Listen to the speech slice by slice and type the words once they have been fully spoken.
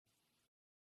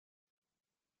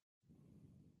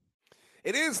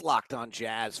It is Locked On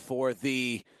Jazz for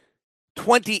the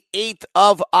 28th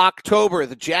of October.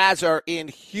 The Jazz are in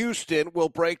Houston. We'll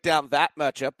break down that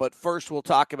matchup, but first we'll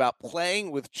talk about playing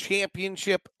with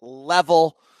championship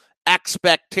level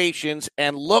expectations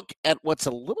and look at what's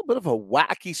a little bit of a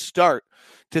wacky start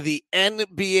to the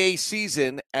NBA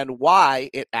season and why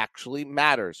it actually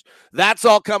matters. That's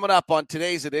all coming up on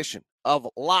today's edition of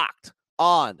Locked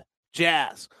On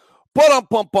Jazz. Pow.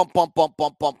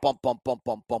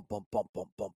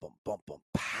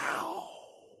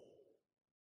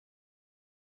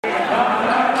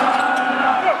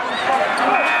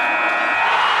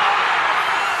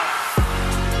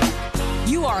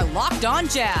 You are Locked On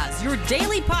Jazz, your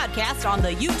daily podcast on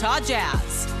the Utah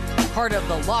Jazz. Part of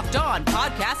the Locked On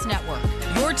Podcast Network,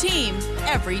 your team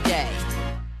every day.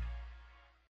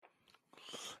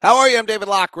 How are you? I'm David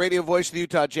Locke, radio voice of the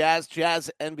Utah Jazz,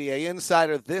 Jazz NBA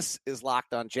insider. This is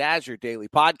Locked On Jazz, your daily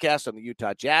podcast on the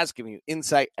Utah Jazz, giving you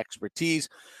insight, expertise,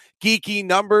 geeky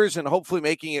numbers, and hopefully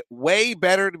making it way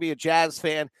better to be a Jazz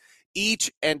fan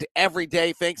each and every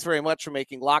day. Thanks very much for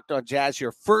making Locked On Jazz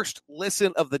your first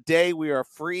listen of the day. We are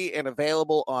free and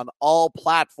available on all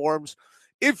platforms.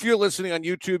 If you're listening on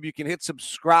YouTube, you can hit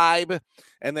subscribe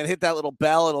and then hit that little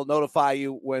bell. It'll notify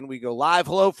you when we go live.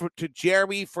 Hello to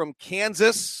Jeremy from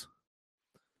Kansas.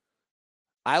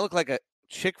 I look like a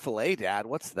Chick-fil-A dad.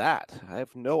 What's that? I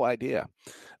have no idea.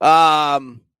 Hello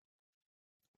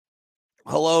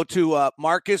to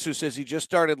Marcus, who says he just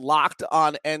started Locked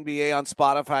On NBA on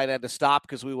Spotify and had to stop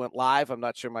because we went live. I'm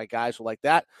not sure my guys will like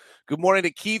that. Good morning to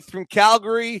Keith from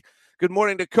Calgary. Good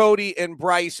morning to Cody and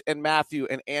Bryce and Matthew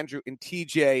and Andrew and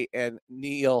TJ and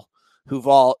Neil, who've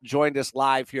all joined us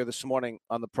live here this morning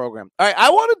on the program. All right,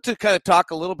 I wanted to kind of talk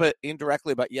a little bit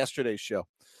indirectly about yesterday's show.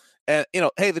 And,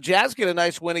 hey, the Jazz get a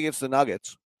nice win against the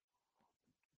Nuggets.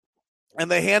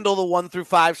 And they handle the 1 through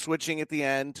 5 switching at the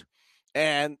end.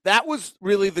 And that was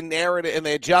really the narrative, and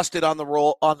they adjusted on the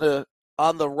roll on the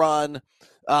run.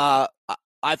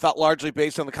 I thought largely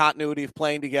based on the continuity of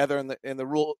playing together, and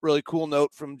the really cool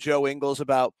note from Joe Ingles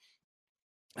about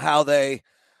how they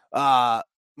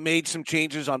made some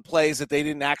changes on plays that they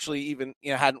didn't actually even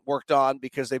hadn't worked on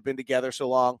because they've been together so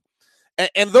long,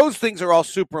 and those things are all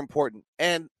super important.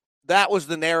 And that was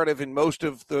the narrative in most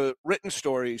of the written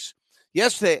stories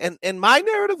yesterday, and my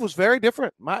narrative was very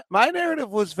different. My narrative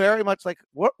was very much like,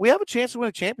 we have a chance to win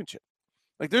a championship.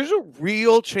 Like, there's a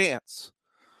real chance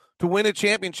to win a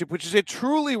championship, which is a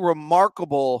truly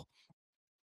remarkable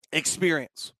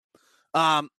experience.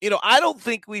 I don't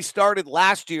think we started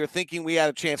last year thinking we had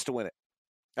a chance to win it.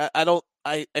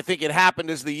 I think it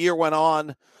happened as the year went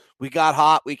on. We got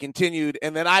hot, we continued,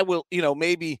 and then I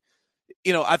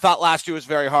thought last year was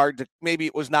very hard maybe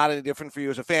it was not any different for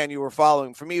you as a fan. You were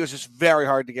following. For me, it was just very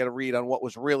hard to get a read on what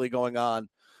was really going on,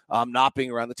 not being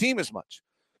around the team as much.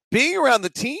 Being around the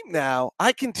team now,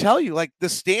 I can tell you, like, the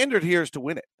standard here is to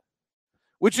win it,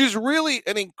 which is really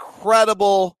an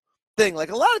incredible thing.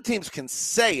 Like, a lot of teams can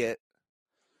say it,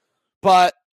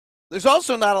 but there's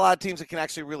also not a lot of teams that can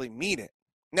actually really mean it.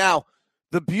 Now,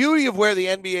 the beauty of where the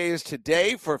NBA is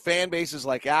today for fan bases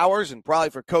like ours, and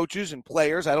probably for coaches and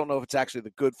players, I don't know if it's actually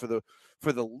the good for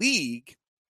the league,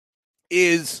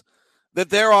 is that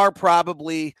there are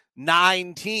probably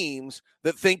 9 teams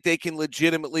that think they can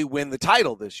legitimately win the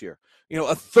title this year.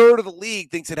 A third of the league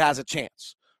thinks it has a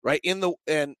chance, right? And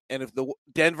if the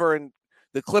Denver and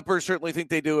the Clippers certainly think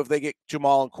they do, if they get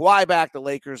Jamal and Kawhi back, the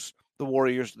Lakers, the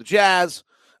Warriors, the Jazz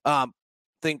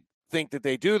think that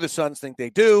they do. The Suns think they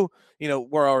do.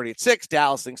 We're already at 6.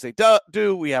 Dallas thinks they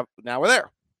do. Now we're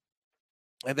there.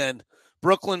 And then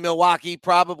Brooklyn, Milwaukee,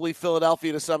 probably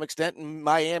Philadelphia to some extent, and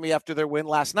Miami after their win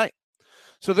last night.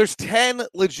 So there's 10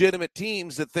 legitimate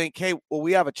teams that think, hey, well,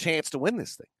 we have a chance to win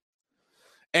this thing.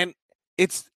 And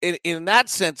it's in that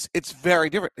sense, it's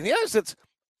very different. In the other sense,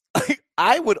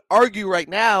 I would argue right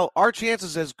now our chance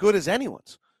is as good as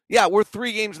anyone's. Yeah, we're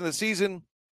 3 games in the season.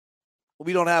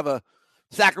 We don't have a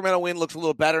Sacramento win. Looks a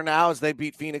little better now as they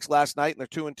beat Phoenix last night, and they're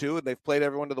 2-2, and they've played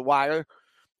everyone to the wire.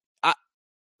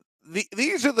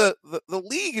 These are the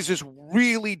league is just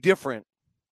really different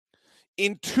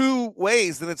in 2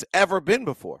 ways than it's ever been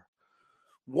before.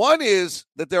 One is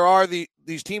that there are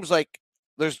these teams, like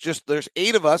there's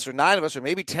 8 of us or 9 of us or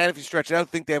maybe 10 if you stretch it out,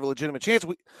 think they have a legitimate chance.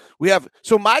 We have,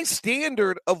 so my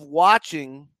standard of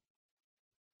watching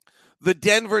the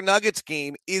Denver Nuggets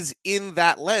game is in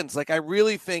that lens. Like, I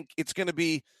really think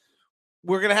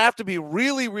we're going to have to be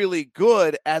really, really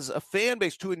good as a fan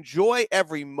base to enjoy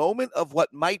every moment of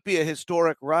what might be a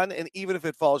historic run. And even if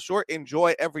it falls short,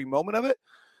 enjoy every moment of it.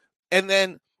 And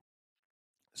then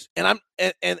And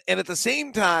at the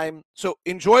same time, so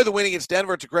enjoy the win against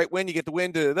Denver. It's a great win. You get the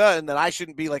win, and then I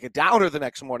shouldn't be like a downer the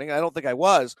next morning. I don't think I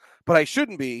was, but I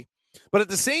shouldn't be. But at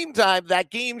the same time,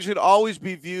 that game should always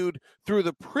be viewed through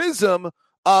the prism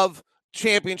of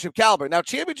championship caliber. Now,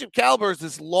 championship caliber is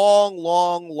this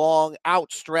long,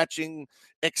 outstretching,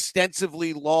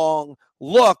 extensively long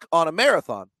look on a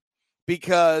marathon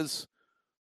because,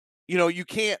 you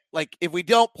can't, like, if we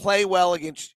don't play well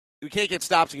we can't get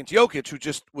stops against Jokic, who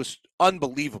just was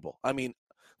unbelievable. I mean,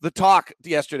 the talk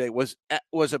yesterday was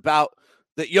about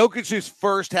that Jokic's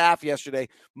first half yesterday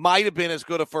might have been as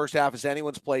good a first half as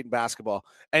anyone's played in basketball,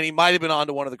 and he might have been on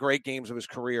to one of the great games of his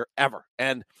career ever.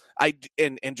 And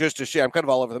just to share, I'm kind of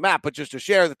all over the map, but just to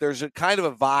share that there's a kind of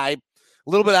a vibe, a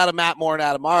little bit out of Matt Moore and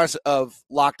Adam Morris of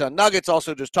Locked On Nuggets,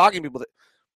 also just talking to people that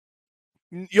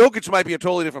Jokic might be a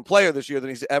totally different player this year than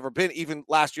he's ever been, even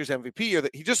last year's MVP year,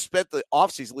 that he just spent the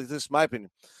offseason, at least this is my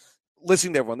opinion,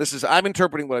 listening to everyone. I'm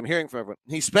interpreting what I'm hearing from everyone.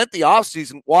 He spent the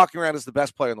offseason walking around as the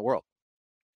best player in the world.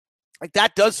 Like,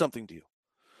 that does something to you.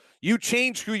 You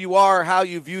change who you are, how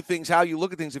you view things, how you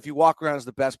look at things if you walk around as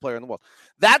the best player in the world.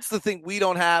 That's the thing we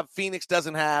don't have. Phoenix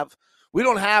doesn't have. We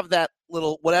don't have that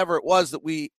little whatever it was that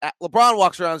LeBron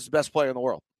walks around as the best player in the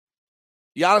world.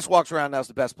 Giannis walks around now as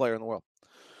the best player in the world.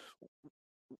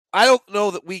 I don't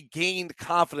know that we gained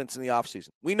confidence in the offseason.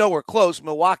 We know we're close.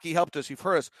 Milwaukee helped us. You've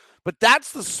heard us. But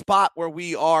that's the spot where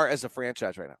we are as a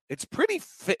franchise right now. It's pretty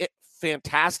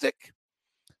fantastic.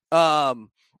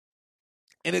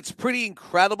 And it's pretty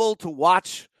incredible to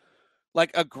watch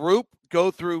like a group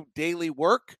go through daily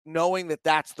work knowing that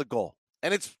that's the goal.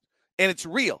 And it's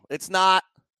real. It's not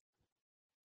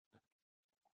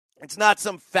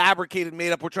some fabricated,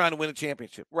 made up, we're trying to win a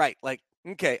championship. Right. Like,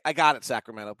 okay, I got it,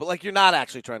 Sacramento. But, like, you're not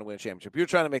actually trying to win a championship. You're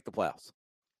trying to make the playoffs.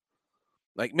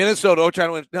 Like, Minnesota, trying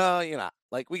to win. No, you're not.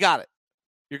 Like, we got it.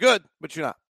 You're good, but you're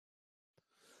not.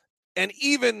 And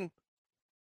even,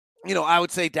 I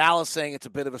would say Dallas saying it's a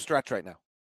bit of a stretch right now.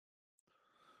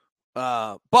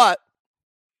 But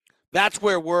that's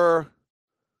where we're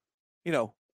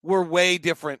way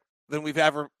different than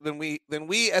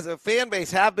we as a fan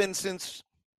base have been since,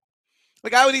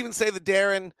 like, I would even say the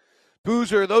Darren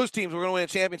Boozer, those teams were going to win a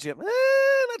championship.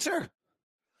 Not sure.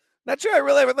 Not sure I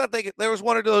really ever thought there was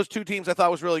one or those two teams I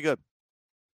thought was really good.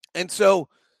 And so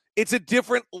it's a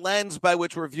different lens by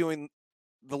which we're viewing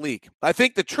the league. I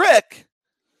think the trick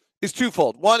is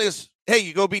twofold. One is, hey,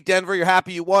 you go beat Denver, you're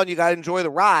happy you won, you got to enjoy the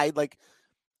ride. Like,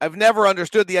 I've never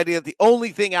understood the idea that the only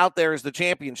thing out there is the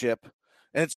championship,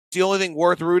 and it's the only thing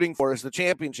worth rooting for is the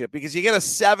championship, because you get a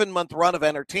 7-month run of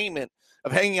entertainment,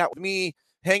 of hanging out with me,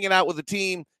 hanging out with the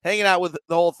team, hanging out with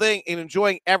the whole thing, and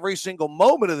enjoying every single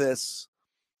moment of this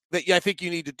that I think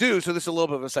you need to do. So this is a little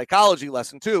bit of a psychology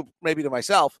lesson too, maybe to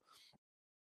myself.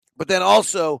 But then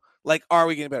also, like, are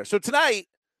we getting better? So tonight,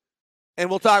 and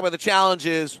we'll talk about the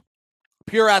challenges,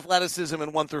 pure athleticism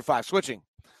and 1 through 5 switching.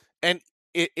 And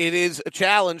it is a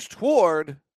challenge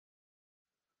toward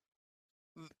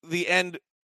the end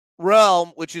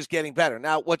realm, which is getting better.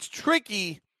 Now, what's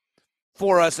tricky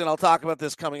for us, and I'll talk about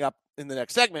this coming up in the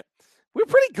next segment, we were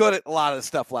pretty good at a lot of the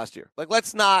stuff last year. Like,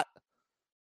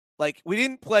 we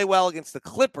didn't play well against the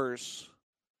Clippers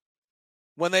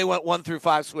when they went 1 through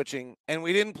 5 switching, and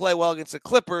we didn't play well against the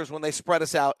Clippers when they spread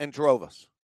us out and drove us.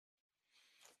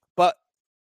 But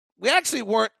we actually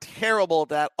weren't terrible at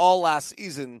that all last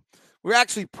season. We were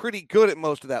actually pretty good at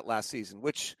most of that last season,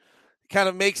 which kind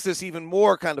of makes this even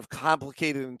more kind of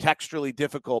complicated and texturally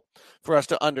difficult for us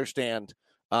to understand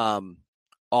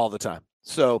all the time.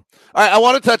 So, all right, I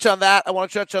want to touch on that. I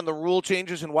want to touch on the rule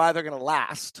changes and why they're going to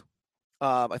last.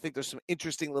 I think there's some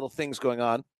interesting little things going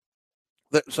on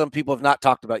that some people have not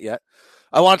talked about yet.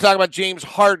 I want to talk about James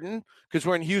Harden because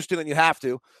we're in Houston and you have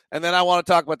to. And then I want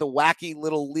to talk about the wacky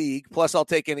little league. Plus, I'll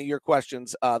take any of your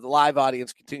questions. The live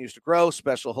audience continues to grow.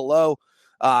 Special hello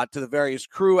to the various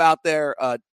crew out there.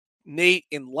 Nate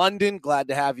in London, glad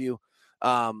to have you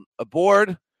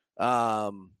aboard.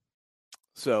 Glad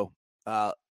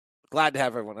to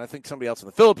have everyone. I think somebody else in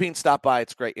the Philippines stopped by.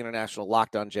 It's great international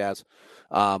Locked On Jazz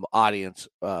audience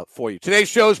for you. Today's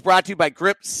show is brought to you by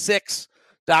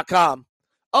grip6.com.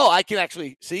 Oh, I can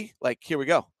actually see. Like, here we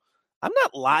go. I'm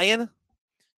not lying.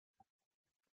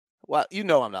 Well, you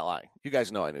know I'm not lying. You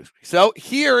guys know I knew. So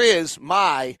here is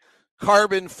my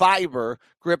carbon fiber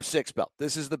Grip 6 belt.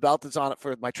 This is the belt that's on it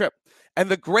for my trip. And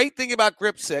the great thing about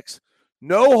Grip 6,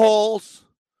 no holes,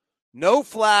 no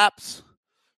flaps,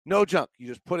 no junk. You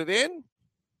just put it in,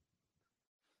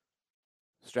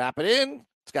 strap it in.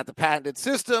 It's got the patented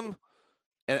system,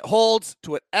 and it holds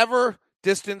to whatever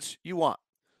distance you want.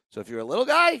 So if you're a little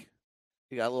guy,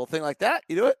 you got a little thing like that,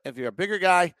 you do it. If you're a bigger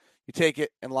guy, You take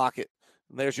it and lock it,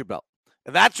 and there's your belt.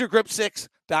 And that's your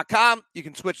grip6.com. You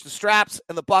can switch the straps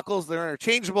and the buckles. They're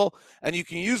interchangeable, and you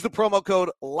can use the promo code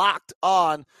LOCKED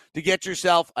ON to get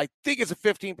yourself, I think it's a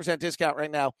 15% discount right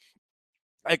now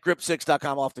at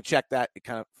grip6.com. I'll have to check that. It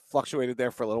kind of fluctuated there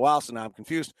for a little while, so now I'm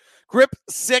confused.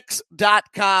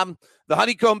 Grip6.com. The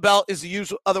honeycomb belt is the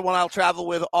usual other one I'll travel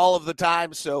with all of the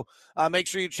time, so make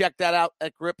sure you check that out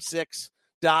at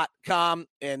grip6.com.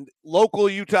 And local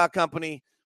Utah company,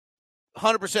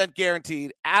 100%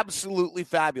 guaranteed, absolutely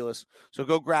fabulous. So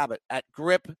go grab it at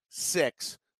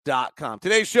grip6.com.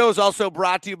 Today's show is also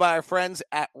brought to you by our friends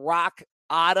at Rock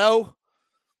Auto.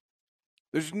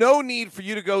 There's no need for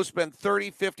you to go spend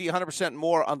 30, 50, 100%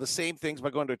 more on the same things by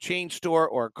going to a chain store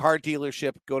or a car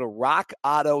dealership. Go to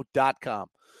rockauto.com.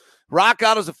 Rock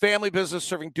Auto is a family business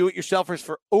serving do-it-yourselfers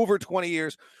for over 20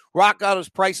 years. Rock Auto's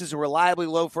prices are reliably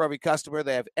low for every customer.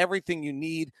 They have everything you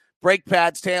need: brake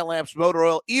pads, tail lamps, motor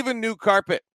oil, even new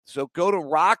carpet. So go to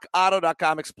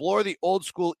rockauto.com. Explore the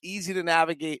old-school,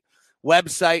 easy-to-navigate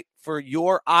website for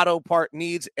your auto part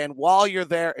needs. And while you're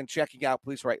there and checking out,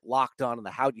 please write Locked On in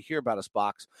the How'd You Hear About Us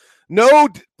box. No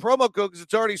promo code because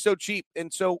it's already so cheap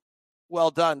and so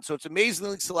well done. So it's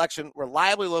amazingly selection,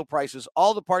 reliably low prices,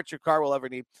 all the parts your car will ever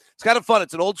need. It's kind of fun.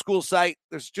 It's an old school site.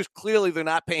 There's just clearly they're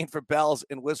not paying for bells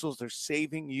and whistles. They're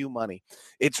saving you money.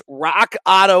 It's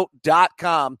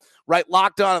rockauto.com. Right,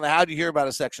 Locked On in the How'd You Hear About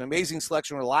Us section. Amazing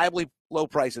selection, reliably low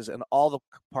prices, and all the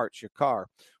parts your car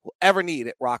will ever need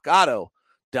at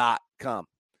rockauto.com.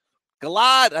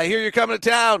 Gilad, I hear you're coming to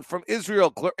town from Israel.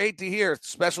 Great to hear.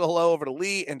 Special hello over to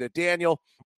Lee and to Daniel,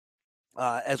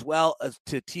 as well as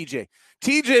to TJ.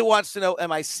 TJ wants to know,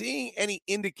 am I seeing any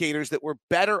indicators that we're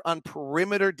better on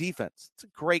perimeter defense? It's a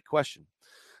great question.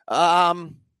 I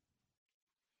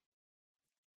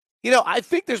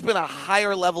think there's been a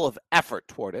higher level of effort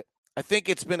toward it. I think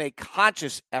it's been a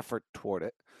conscious effort toward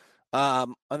it. I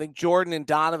think Jordan and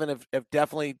Donovan have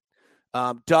definitely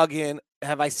dug in.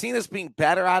 Have I seen us being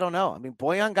better? I don't know. I mean,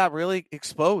 Boyan got really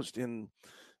exposed in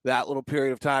that little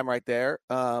period of time right there.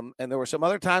 And there were some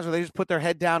other times where they just put their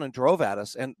head down and drove at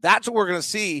us. And that's what we're going to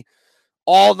see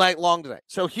all night long tonight.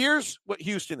 So here's what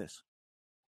Houston is.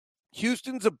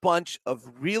 Houston's a bunch of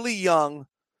really young,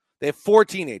 they have 4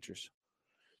 teenagers,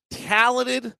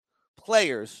 talented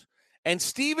players, and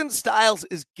Steven Stiles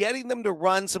is getting them to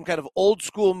run some kind of old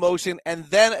school motion, and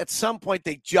then at some point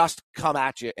they just come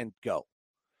at you and go.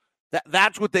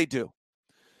 That's what they do.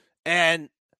 And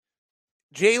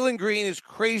Jalen Green is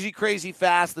crazy, crazy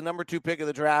fast, the number 2 pick of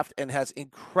the draft, and has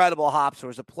incredible hops. There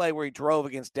was a play where he drove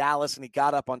against Dallas, and he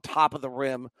got up on top of the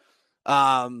rim.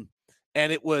 And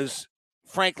it was,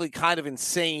 frankly, kind of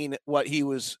insane what he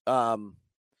was, how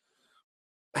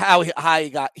high he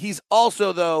got. He's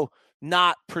also, though,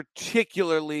 not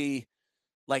particularly,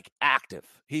 active.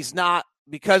 He's not,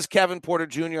 because Kevin Porter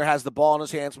Jr. has the ball in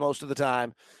his hands most of the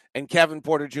time, and Kevin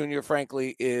Porter Jr.,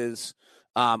 frankly, is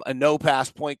a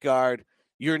no-pass point guard.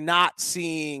 You're not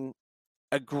seeing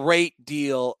a great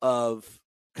deal of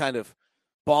kind of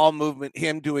ball movement,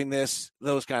 him doing this,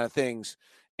 those kind of things.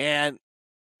 And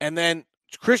then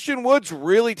Christian Wood's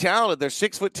really talented. Their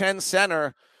 6'10"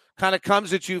 center kind of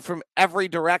comes at you from every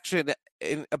direction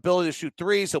in ability to shoot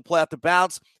threes. He'll play out the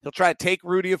bounce. He'll try to take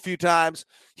Rudy a few times.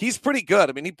 He's pretty good.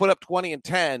 I mean, he put up 20 and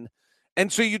 10.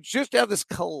 And so you just have this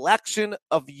collection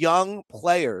of young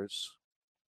players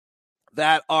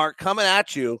that are coming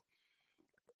at you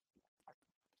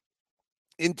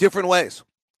in different ways.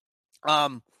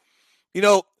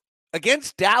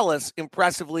 Against Dallas,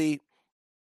 impressively,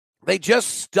 they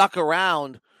just stuck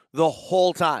around the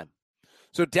whole time.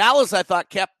 So Dallas, I thought,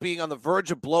 kept being on the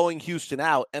verge of blowing Houston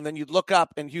out. And then you'd look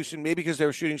up and Houston, maybe because they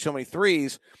were shooting so many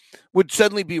threes, would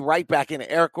suddenly be right back in.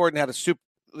 Eric Gordon had the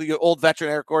old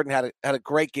veteran Eric Gordon had a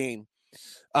great game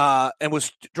and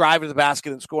was driving to the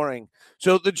basket and scoring.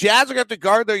 So the Jazz are going to have to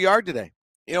guard their yard today.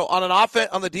 On an offense,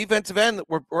 on the defensive end,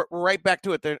 we're right back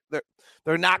to it.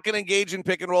 They're not going to engage in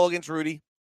pick and roll against Rudy.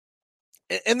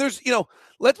 And there's,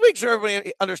 let's make sure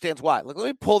everybody understands why. Let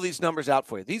me pull these numbers out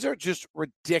for you. These are just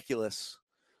ridiculous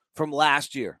from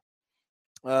last year.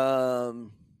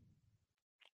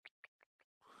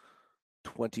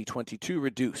 2022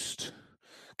 reduced.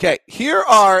 Okay, here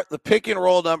are the pick and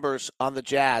roll numbers on the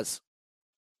Jazz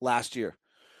last year.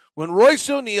 When Royce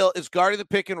O'Neal is guarding the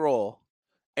pick and roll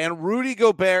and Rudy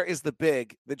Gobert is the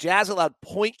big, the Jazz allowed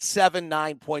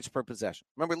 0.79 points per possession.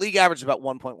 Remember, league average is about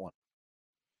 1.1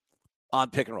 on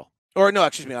pick and roll. Or no,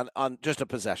 excuse me, on just a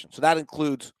possession. So that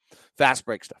includes fast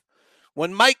break stuff.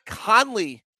 When Mike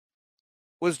Conley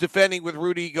was defending with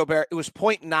Rudy Gobert, it was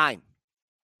 0.9.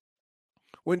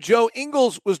 When Joe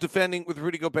Ingles was defending with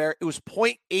Rudy Gobert, it was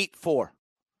 0.84.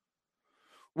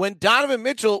 When Donovan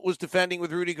Mitchell was defending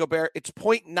with Rudy Gobert, it's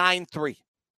 0.93.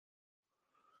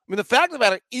 I mean, the fact of the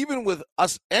matter, even with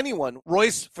us, anyone,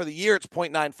 Royce for the year, it's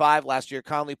 0.95 last year,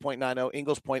 Conley 0.90,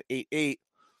 Ingles 0.88,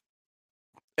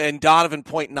 and Donovan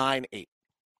 0.98.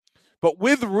 But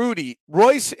with Rudy,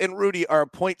 Royce and Rudy are a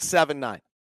 0.79.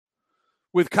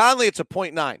 With Conley, it's a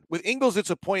 0.9. With Ingles,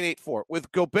 it's a 0.84.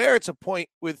 With Gobert, it's a point.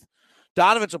 With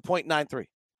Donovan, it's a 0.93.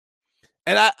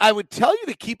 And I would tell you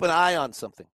to keep an eye on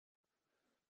something.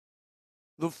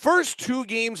 The first 2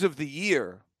 games of the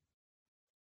year,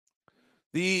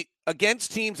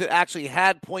 against teams that actually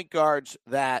had point guards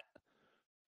that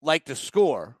like to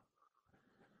score,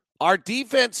 our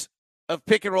defense of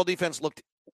pick and roll defense looked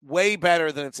way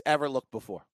better than it's ever looked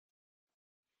before.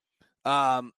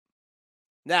 Now,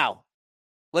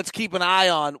 let's keep an eye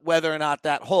on whether or not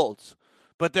that holds.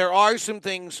 But there are some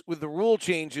things with the rule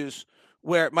changes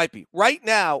where it might be. Right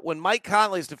now, when Mike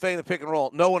Conley is defending the pick and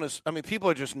roll, people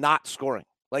are just not scoring.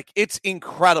 Like, it's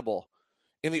incredible.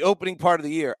 In the opening part of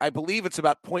the year, I believe it's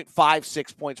about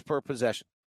 0.56 points per possession.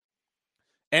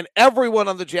 And everyone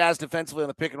on the Jazz defensively on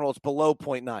the pick and roll is below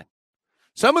 0.9.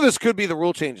 Some of this could be the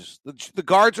rule changes. The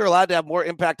guards are allowed to have more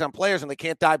impact on players, and they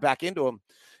can't dive back into them.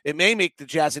 It may make the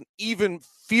Jazz an even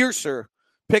fiercer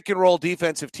pick and roll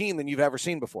defensive team than you've ever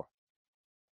seen before.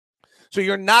 So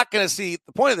you're not going to see,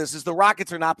 the point of this is the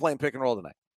Rockets are not playing pick and roll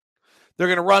tonight. They're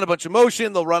going to run a bunch of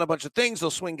motion. They'll run a bunch of things. They'll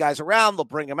swing guys around. They'll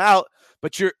bring them out.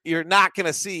 But you're not going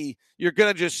to see, you're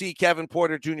going to just see Kevin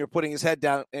Porter Jr. putting his head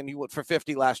down, and he went for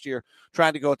 50 last year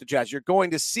trying to go at the Jazz. You're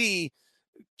going to see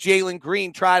Jalen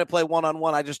Green try to play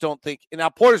one-on-one. I just don't think, and now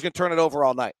Porter's going to turn it over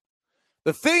all night.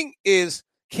 The thing is,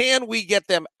 can we get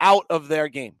them out of their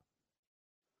game?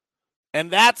 And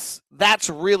that's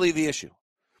really the issue.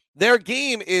 Their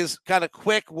game is kind of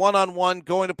quick, one-on-one,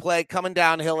 going to play, coming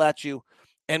downhill at you,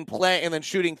 and then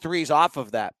shooting threes off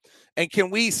of that. And can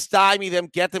we stymie them,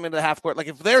 get them into the half court? Like,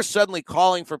 if they're suddenly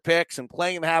calling for picks and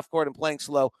playing in the half court and playing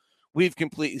slow, we've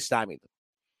completely stymied them.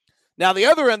 Now, the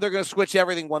other end, they're going to switch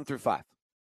everything 1 through 5.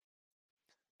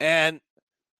 And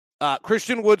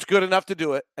Christian Wood's good enough to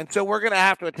do it, and so we're going to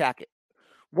have to attack it.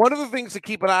 One of the things to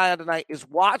keep an eye on tonight is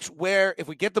watch where, if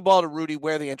we get the ball to Rudy,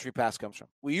 where the entry pass comes from.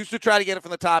 We used to try to get it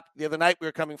from the top. The other night, we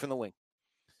were coming from the wing.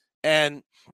 And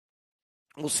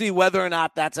we'll see whether or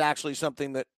not that's actually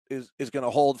something that is going to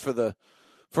hold for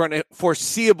a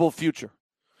foreseeable future.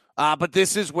 But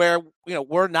this is where,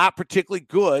 we're not particularly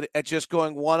good at just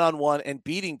going one-on-one and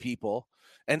beating people.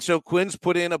 And so Quinn's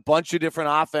put in a bunch of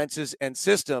different offenses and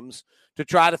systems to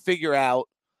try to figure out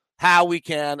how we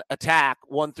can attack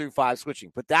 1 through 5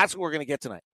 switching. But that's what we're going to get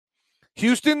tonight.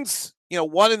 Houston's,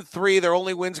 1-3, their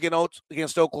only wins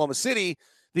against Oklahoma City.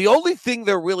 The only thing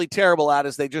they're really terrible at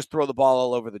is they just throw the ball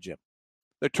all over the gym.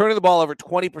 They're turning the ball over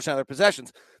 20% of their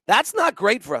possessions. That's not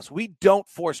great for us. We don't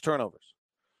force turnovers,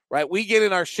 right? We get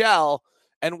in our shell,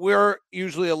 and we're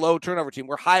usually a low turnover team.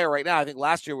 We're higher right now. I think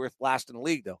last year we were last in the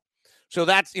league, though. So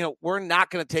that's, we're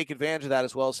not going to take advantage of that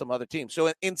as well as some other teams.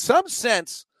 So in some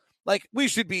sense, like, we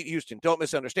should beat Houston. Don't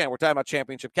misunderstand. We're talking about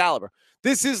championship caliber.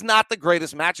 This is not the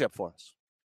greatest matchup for us.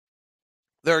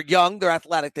 They're young. They're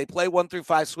athletic. They play 1 through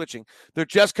 5 switching. They're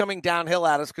just coming downhill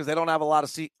at us because they don't have a lot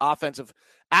of offensive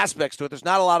aspects to it. There's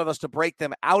not a lot of us to break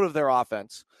them out of their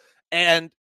offense. And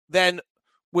then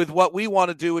with what we want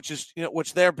to do, which is,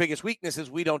 which their biggest weakness is,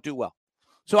 we don't do well.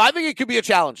 So I think it could be a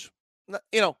challenge.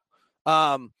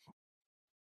 I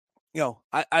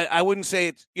wouldn't say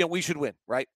it's, we should win,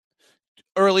 right?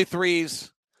 Early threes,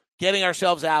 getting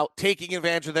ourselves out, taking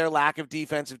advantage of their lack of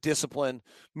defensive discipline,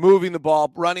 moving the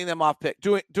ball, running them off pick,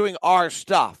 doing our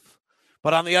stuff.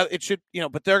 But on the other, it should,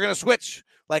 but they're going to switch.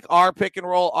 Like our pick and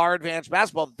roll, our advanced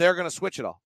basketball, they're going to switch it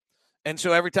all. And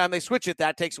so every time they switch it,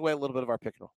 that takes away a little bit of our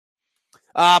pick and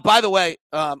roll. By the way,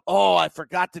 I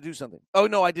forgot to do something. Oh,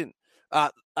 no, I didn't.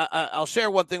 I'll share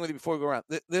one thing with you before we go around.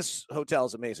 This hotel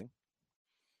is amazing.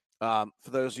 For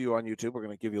those of you on YouTube, we're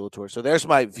going to give you a little tour. So there's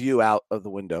my view out of the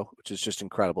window, which is just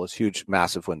incredible. It's a huge,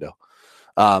 massive window.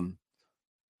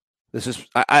 This is,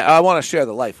 I want to share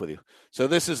the life with you. So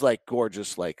this is like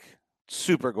gorgeous, like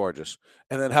super gorgeous.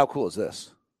 And then how cool is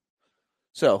this?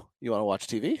 So you want to watch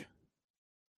TV?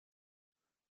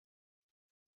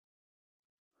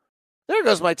 There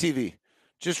goes my TV.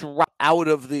 Just right out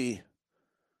of the,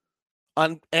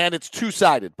 and it's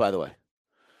two-sided, by the way.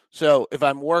 So if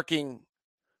I'm working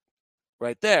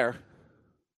right there,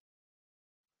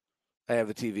 I have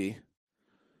the TV.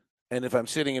 And if I'm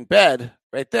sitting in bed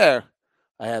right there,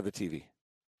 I have the TV.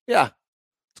 Yeah,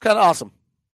 it's kind of awesome.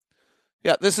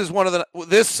 Yeah, this is one of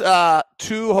this 2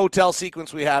 hotel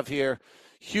sequence we have here.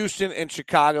 Houston and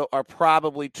Chicago are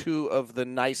probably 2 of the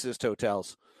nicest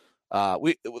hotels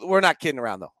We're not kidding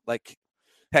around, though. Like,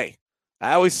 hey,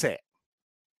 I always say it.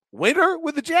 Winter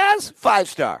with the Jazz,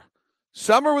 5-star.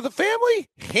 Summer with the family,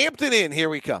 Hampton Inn, here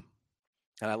we come.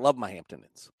 And I love my Hampton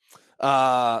Inns.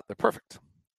 They're perfect.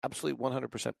 Absolutely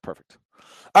 100% perfect.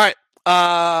 All right.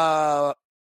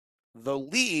 The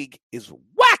league is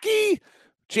wacky.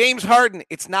 James Harden,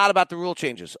 it's not about the rule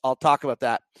changes. I'll talk about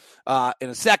that in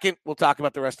a second. We'll talk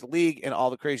about the rest of the league and all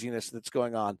the craziness that's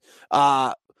going on.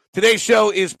 Today's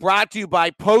show is brought to you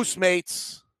by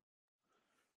Postmates.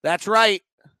 That's right.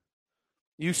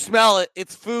 You smell it.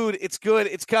 It's food. It's good.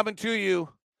 It's coming to you.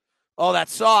 Oh, that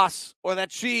sauce or that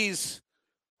cheese.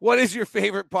 What is your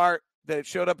favorite part that it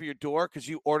showed up at your door because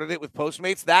you ordered it with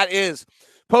Postmates? That is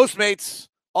Postmates.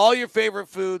 All your favorite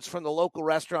foods from the local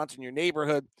restaurants in your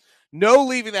neighborhood. No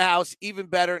leaving the house. Even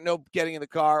better, no getting in the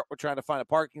car or trying to find a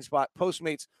parking spot.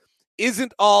 Postmates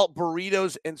isn't all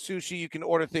burritos and sushi. You can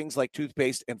order things like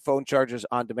toothpaste and phone chargers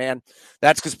on demand.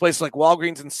 That's because places like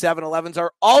Walgreens and 7-Elevens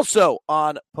are also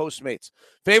on Postmates.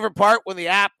 Favorite part, when the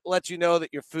app lets you know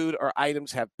that your food or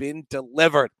items have been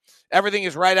delivered. Everything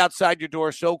is right outside your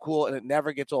door. So cool, and it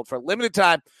never gets old. For a limited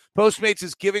time, Postmates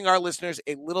is giving our listeners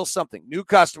a little something. New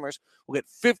customers will get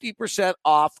 50%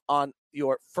 off on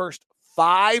your first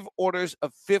 5 orders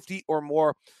of 50 or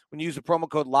more when you use the promo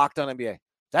code LOCKEDONNBA.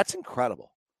 That's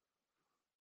incredible.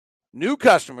 New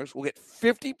customers will get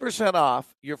 50%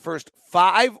 off your first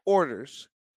 5 orders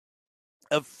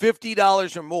of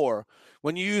 $50 or more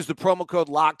when you use the promo code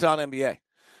LOCKEDONNBA.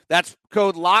 That's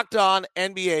code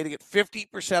LOCKEDONNBA to get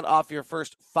 50% off your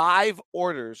first 5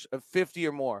 orders of 50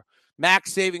 or more.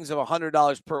 Max savings of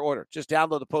 $100 per order. Just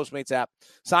download the Postmates app.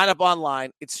 Sign up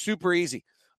online. It's super easy.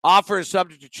 Offer is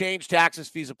subject to change. Taxes,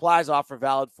 fees applies. Offer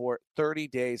valid for 30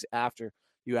 days after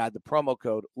you add the promo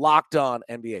code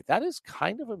LOCKEDONNBA. That is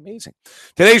kind of amazing.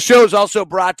 Today's show is also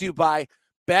brought to you by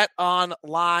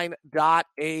betonline.ag.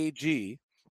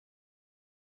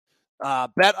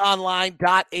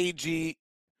 Betonline.ag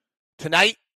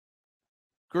tonight.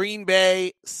 Green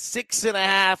Bay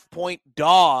 6.5-point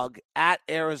dog at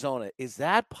Arizona. Is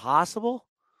that possible?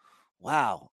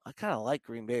 Wow. I kind of like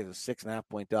Green Bay as a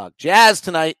 6.5-point dog. Jazz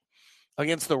tonight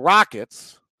against the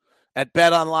Rockets at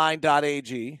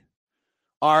betonline.ag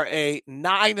are a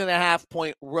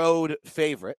 9.5-point road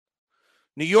favorite.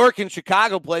 New York and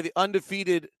Chicago play. The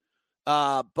undefeated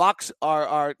Bucks are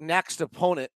our next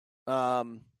opponent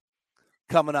coming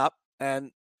up.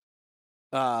 And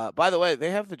by the way,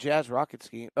 they have the Jazz Rockets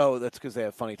game. Oh, that's because they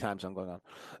have funny time zone going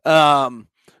on.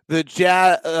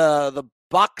 The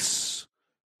Bucks,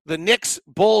 the Knicks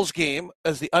Bulls game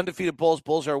as the undefeated Bulls.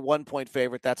 Bulls are a 1-point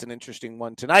favorite. That's an interesting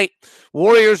one tonight.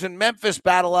 Warriors and Memphis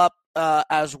battle up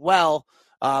as well.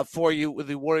 For you,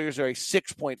 the Warriors are a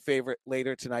 6-point favorite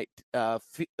later tonight.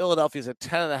 Philadelphia is a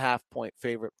 10.5-point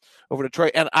favorite over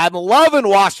Detroit. And I'm loving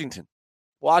Washington.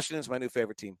 Washington's my new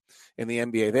favorite team in the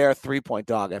NBA. They're a 3-point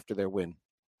dog after their win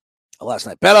last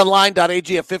night.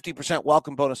 BetOnline.ag, a 50%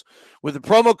 welcome bonus with the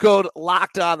promo code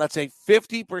LOCKEDON. That's a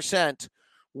 50%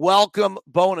 welcome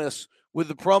bonus with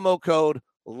the promo code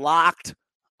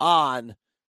LOCKEDON.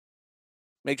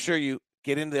 Make sure you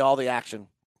get into all the action.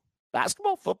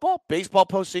 Basketball, football, baseball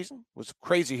postseason was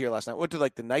crazy here last night. Went to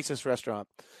like the nicest restaurant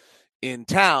in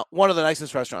town, one of the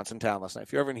nicest restaurants in town last night.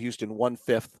 If you're ever in Houston,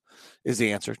 1/5 is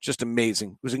the answer. Just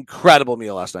amazing. It was an incredible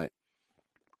meal last night.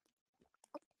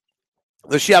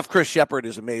 The chef, Chris Shepard,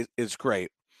 is amazing. Is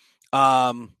great.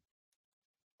 Anyway,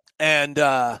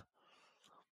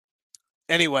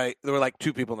 there were like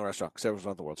 2 people in the restaurant because everyone's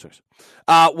on the World Series.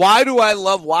 Why do I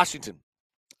love Washington?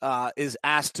 Is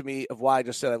asked to me of why I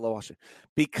just said I love Washington.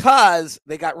 Because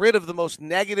they got rid of the most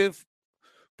negative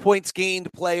points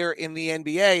gained player in the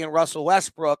NBA in Russell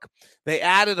Westbrook. They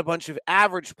added a bunch of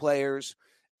average players.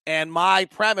 And my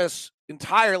premise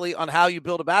entirely on how you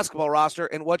build a basketball roster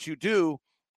and what you do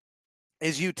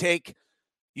is you get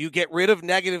rid of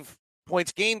negative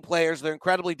points gained players. They're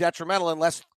incredibly detrimental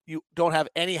unless you don't have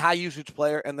any high usage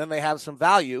player and then they have some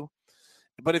value.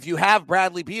 But if you have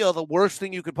Bradley Beal, the worst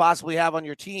thing you could possibly have on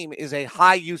your team is a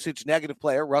high-usage negative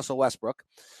player, Russell Westbrook.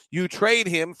 You trade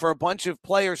him for a bunch of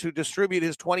players who distribute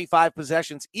his 25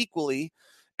 possessions equally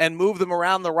and move them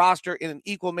around the roster in an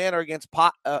equal manner against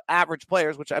average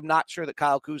players, which I'm not sure that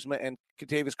Kyle Kuzma and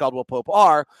Kentavious Caldwell-Pope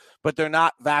are, but they're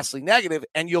not vastly negative,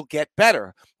 and you'll get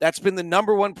better. That's been the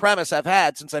number one premise I've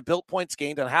had since I built Points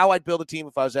Gained on how I'd build a team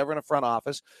if I was ever in a front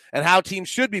office and how teams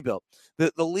should be built.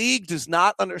 The league does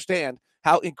not understand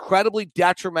how incredibly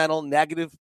detrimental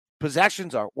negative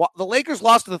possessions are. The Lakers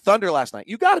lost to the Thunder last night.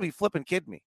 You got to be flipping kidding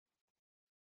me.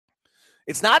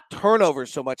 It's not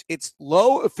turnovers so much. It's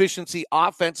low efficiency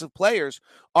offensive players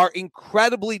are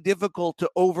incredibly difficult to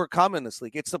overcome in this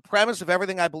league. It's the premise of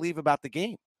everything I believe about the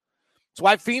game. It's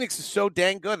why Phoenix is so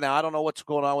dang good. Now, I don't know what's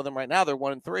going on with them right now. They're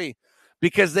 1-3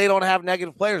 because they don't have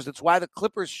negative players. That's why the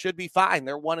Clippers should be fine.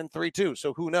 They're 1-3 too.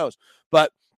 So who knows?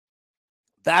 But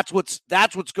that's what's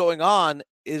going on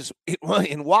is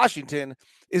in Washington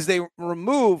is they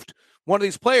removed one of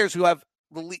these players who have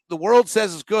the world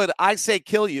says is good. I say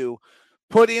kill you.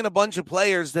 Put in a bunch of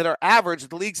players that are average.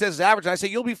 The league says is average. And I say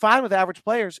you'll be fine with average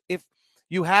players if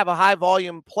you have a high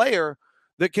volume player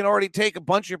that can already take a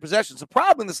bunch of your possessions. The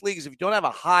problem in this league is if you don't have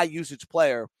a high usage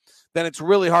player, then it's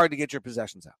really hard to get your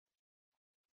possessions out.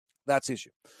 That's the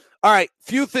issue. All right,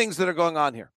 few things that are going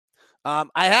on here. I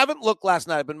haven't looked last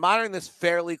night. I've been monitoring this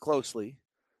fairly closely,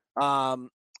 and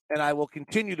I will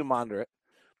continue to monitor it.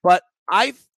 But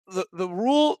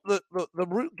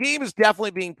the game is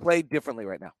definitely being played differently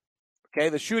right now. Okay,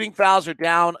 the shooting fouls are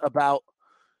down about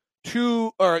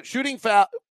free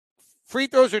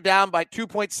throws are down by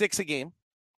 2.6 a game.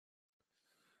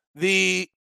 The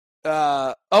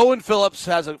Owen Phillips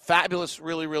has a fabulous,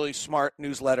 really, really smart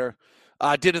newsletter.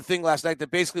 Did a thing last night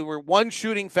that basically we're one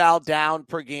shooting foul down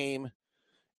per game,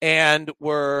 and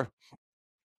we're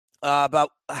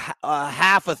about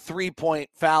half a 3-point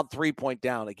fouled 3-point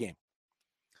down a game.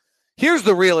 Here's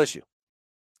the real issue.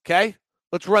 Okay,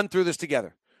 let's run through this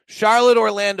together. Charlotte,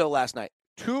 Orlando last night,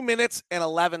 2 minutes and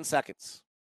 11 seconds.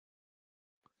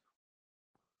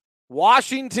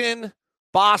 Washington,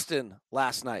 Boston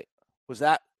last night. Was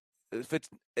that?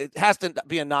 It has to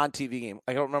be a non-TV game.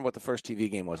 I don't remember what the first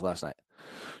TV game was last night.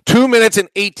 2 minutes and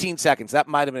 18 seconds. That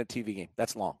might have been a TV game.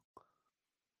 That's long.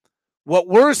 What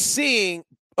we're seeing.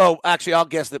 Oh, actually, I'll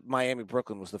guess that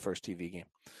Miami-Brooklyn was the first TV game.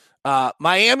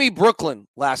 Miami-Brooklyn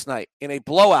last night in a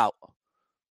blowout.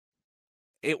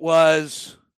 It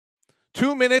was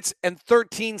 2 minutes and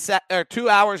 2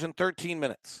 hours and 13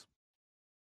 minutes.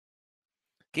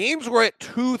 Games were at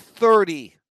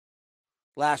 2:30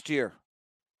 last year,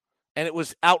 and it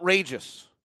was outrageous.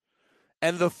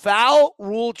 And the foul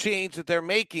rule change that they're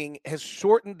making has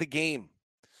shortened the game.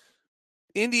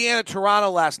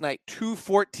 Indiana-Toronto last night,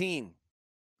 2:14.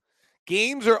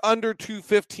 Games are under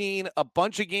 2:15. A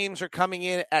bunch of games are coming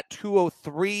in at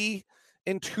 2:03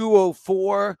 and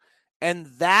 2:04, and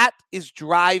that is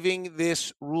driving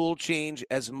this rule change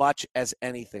as much as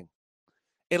anything.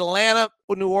 Atlanta,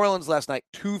 New Orleans last night,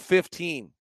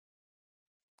 2:15.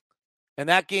 And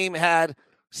that game had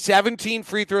 17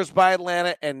 free throws by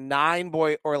Atlanta and 9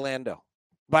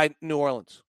 by New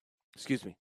Orleans. Excuse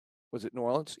me. Was it New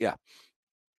Orleans? Yeah.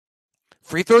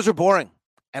 Free throws are boring,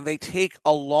 and they take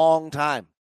a long time.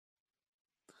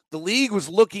 The league was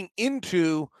looking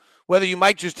into whether you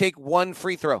might just take one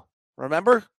free throw.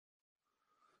 Remember?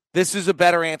 This is a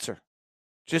better answer.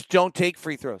 Just don't take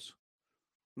free throws.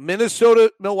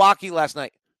 Minnesota, Milwaukee last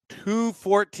night,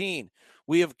 2:14.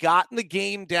 We have gotten the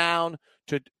game down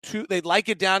to 2. They'd like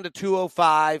it down to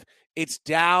 2:05. It's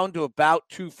down to about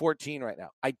 2:14 right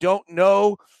now. I don't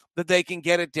know that they can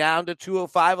get it down to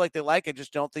 2:05 like they like. I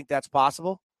just don't think that's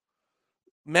possible.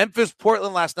 Memphis,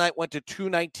 Portland last night went to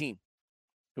 2:19.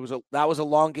 That was a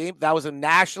long game. That was a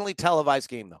nationally televised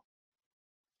game, though.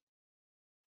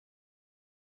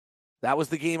 That was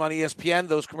the game on ESPN.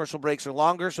 Those commercial breaks are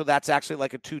longer, so that's actually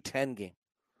like a 2:10 game.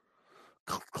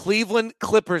 Cleveland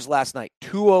Clippers last night,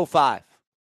 2:05.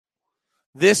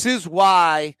 This is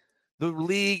why the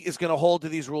league is going to hold to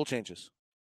these rule changes.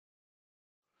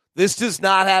 This does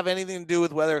not have anything to do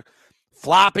with whether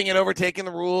flopping and overtaking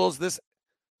the rules.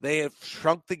 They have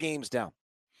shrunk the games down.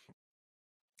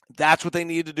 That's what they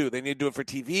need to do. They need to do it for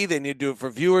TV. They need to do it for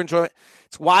viewer enjoyment.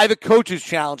 It's why the coaches'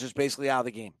 challenge is basically out of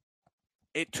the game.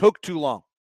 It took too long.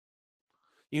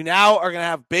 You now are going to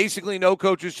have basically no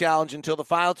coaches challenge until the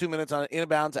final 2 minutes on an in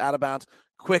bounds, out of bounds,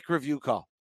 quick review call.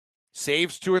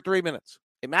 Saves 2 or 3 minutes.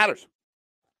 It matters.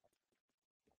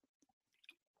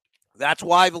 That's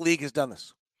why the league has done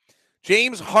this.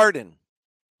 James Harden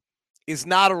is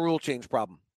not a rule change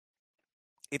problem.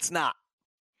 It's not.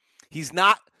 He's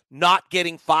not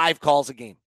getting 5 calls a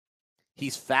game.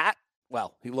 He's fat.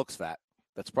 Well, he looks fat.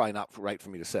 That's probably not right for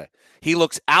me to say. He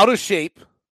looks out of shape.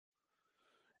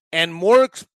 And more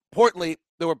importantly,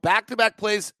 there were back-to-back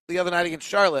plays the other night against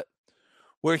Charlotte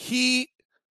where he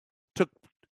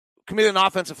committed an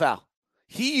offensive foul.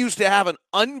 He used to have an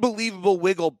unbelievable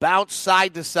wiggle, bounce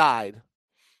side to side,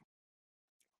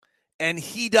 and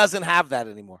he doesn't have that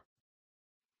anymore.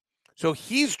 So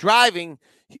he's driving.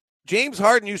 James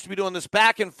Harden used to be doing this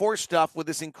back and forth stuff with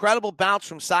this incredible bounce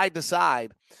from side to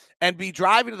side and be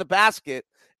driving to the basket,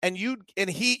 and you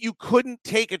couldn't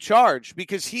take a charge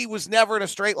because he was never in a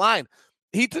straight line.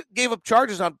 he gave up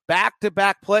charges on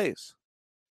back-to-back plays.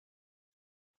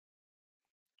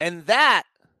 And that,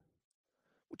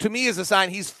 to me, is a sign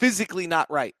he's physically not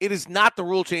right. It is not the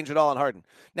rule change at all on Harden.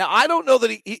 Now, I don't know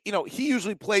that he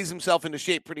usually plays himself into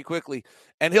shape pretty quickly,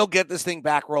 and he'll get this thing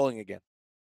back rolling again.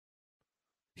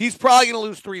 He's probably going to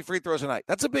lose 3 free throws a night.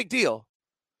 That's a big deal.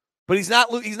 But he's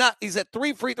at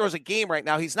 3 free throws a game right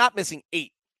now. He's not missing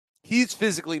 8. He's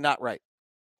physically not right.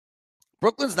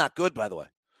 Brooklyn's not good, by the way.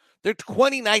 They're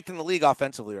 29th in the league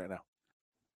offensively right now.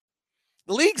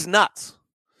 The league's nuts.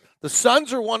 The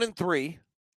Suns are 1-3.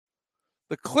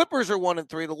 The Clippers are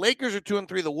 1-3. The Lakers are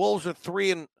 2-3. The Wolves are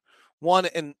 3-1,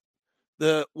 and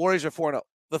the Warriors are 4-0.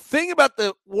 The thing about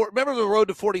remember the road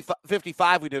to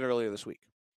 55 we did earlier this week?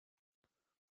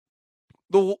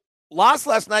 The loss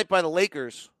last night by the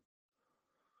Lakers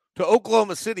to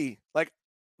Oklahoma City, like,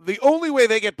 the only way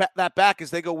they get that back is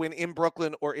they go win in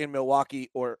Brooklyn or in Milwaukee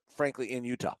or, frankly, in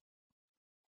Utah.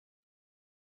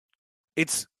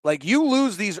 It's like you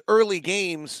lose these early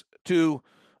games to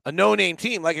a no-name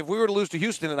team. Like if we were to lose to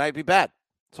Houston tonight, it'd be bad.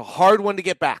 It's a hard one to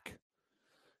get back.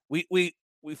 We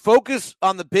focus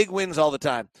on the big wins all the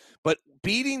time, but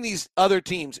beating these other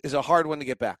teams is a hard one to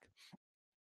get back.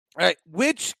 All right,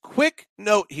 which quick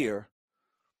note here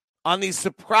on these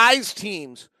surprise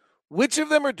teams, which of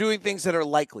them are doing things that are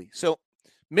likely? So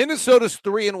Minnesota's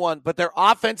 3-1, but their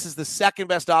offense is the second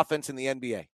best offense in the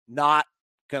NBA. Not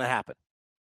going to happen.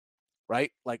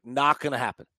 Right? Like, not going to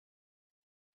happen.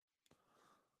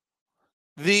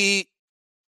 The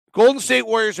Golden State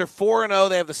Warriors are 4-0.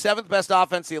 They have the 7th best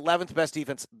offense, the 11th best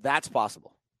defense. That's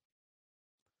possible.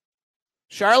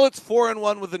 Charlotte's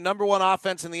 4-1 with the number 1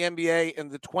 offense in the NBA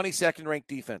and the 22nd ranked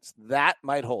defense. That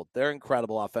might hold. They're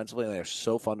incredible offensively, and they're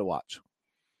so fun to watch.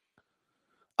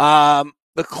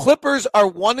 The Clippers are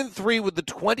 1-3 with the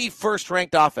 21st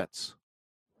ranked offense.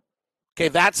 Okay,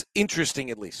 that's interesting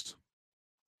at least.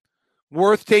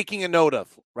 Worth taking a note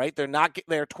of, right?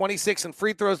 They're 26 in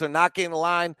free throws. They're not getting the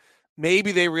line.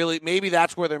 Maybe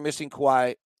that's where they're missing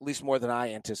Kawhi, at least more than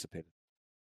I anticipated.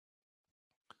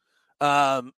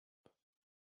 The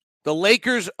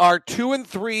Lakers are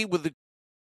 2-3 with the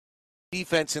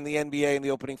defense in the NBA in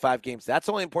the opening 5 games. That's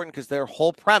only important because their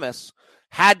whole premise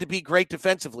had to be great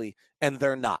defensively, and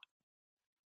they're not.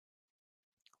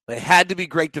 They had to be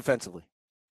great defensively.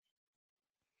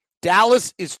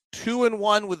 Dallas is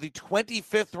 2-1 with the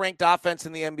 25th ranked offense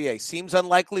in the NBA. Seems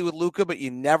unlikely with Luka, but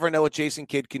you never know what Jason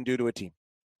Kidd can do to a team.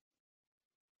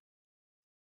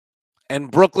 And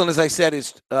Brooklyn, as I said,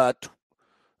 is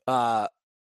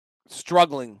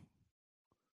struggling.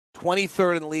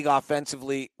 23rd in the league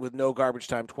offensively with no garbage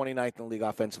time. 29th in the league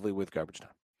offensively with garbage time.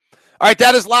 All right,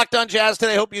 that is Locked On Jazz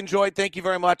today. Hope you enjoyed. Thank you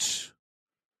very much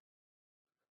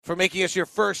for making us your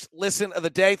first listen of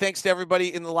the day. Thanks to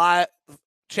everybody in the live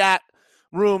chat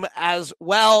room as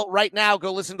well. Right now,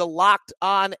 go listen to Locked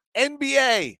On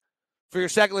NBA for your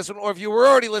second listen. Or if you were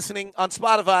already listening on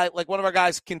Spotify, like one of our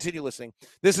guys, continue listening.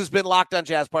 This has been Locked On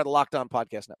Jazz, part of the Locked On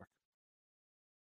Podcast Network.